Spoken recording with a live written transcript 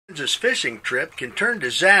Kansas fishing trip can turn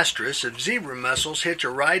disastrous if zebra mussels hitch a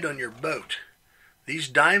ride on your boat. These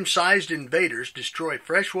dime-sized invaders destroy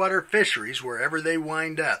freshwater fisheries wherever they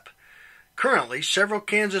wind up. Currently, several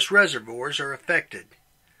Kansas reservoirs are affected.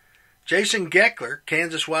 Jason Geckler,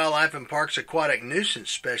 Kansas Wildlife and Parks Aquatic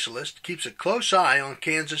Nuisance Specialist, keeps a close eye on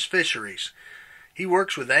Kansas fisheries. He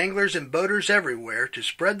works with anglers and boaters everywhere to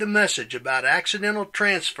spread the message about accidental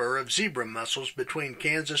transfer of zebra mussels between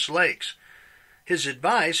Kansas lakes. His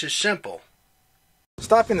advice is simple.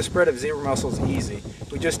 Stopping the spread of zebra mussels is easy.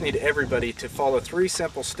 We just need everybody to follow 3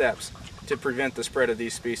 simple steps to prevent the spread of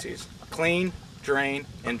these species. Clean, drain,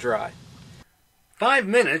 and dry. 5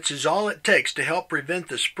 minutes is all it takes to help prevent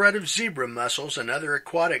the spread of zebra mussels and other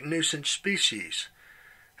aquatic nuisance species.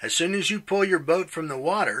 As soon as you pull your boat from the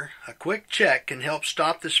water, a quick check can help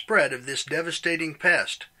stop the spread of this devastating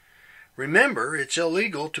pest. Remember, it's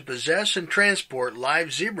illegal to possess and transport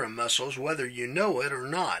live zebra mussels whether you know it or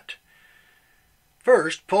not.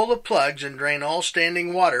 First, pull the plugs and drain all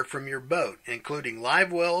standing water from your boat, including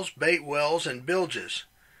live wells, bait wells, and bilges.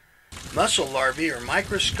 Mussel larvae are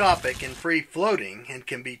microscopic and free-floating and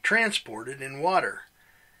can be transported in water.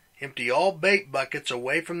 Empty all bait buckets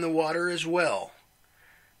away from the water as well.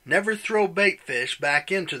 Never throw bait fish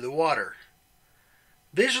back into the water.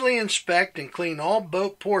 Visually inspect and clean all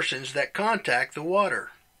boat portions that contact the water.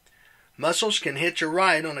 Mussels can hitch a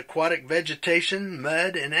ride on aquatic vegetation,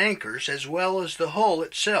 mud, and anchors, as well as the hull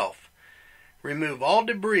itself. Remove all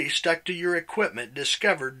debris stuck to your equipment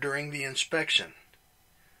discovered during the inspection.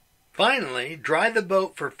 Finally, dry the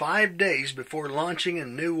boat for 5 days before launching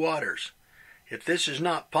in new waters. If this is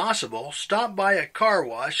not possible, stop by a car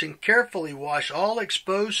wash and carefully wash all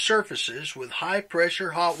exposed surfaces with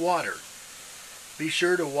high-pressure hot water. Be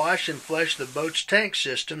sure to wash and flush the boat's tank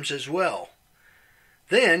systems as well.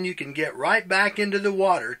 Then you can get right back into the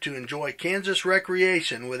water to enjoy Kansas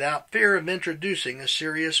recreation without fear of introducing a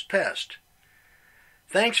serious pest.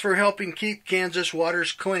 Thanks for helping keep Kansas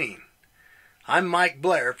waters clean. I'm Mike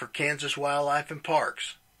Blair for Kansas Wildlife and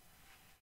Parks.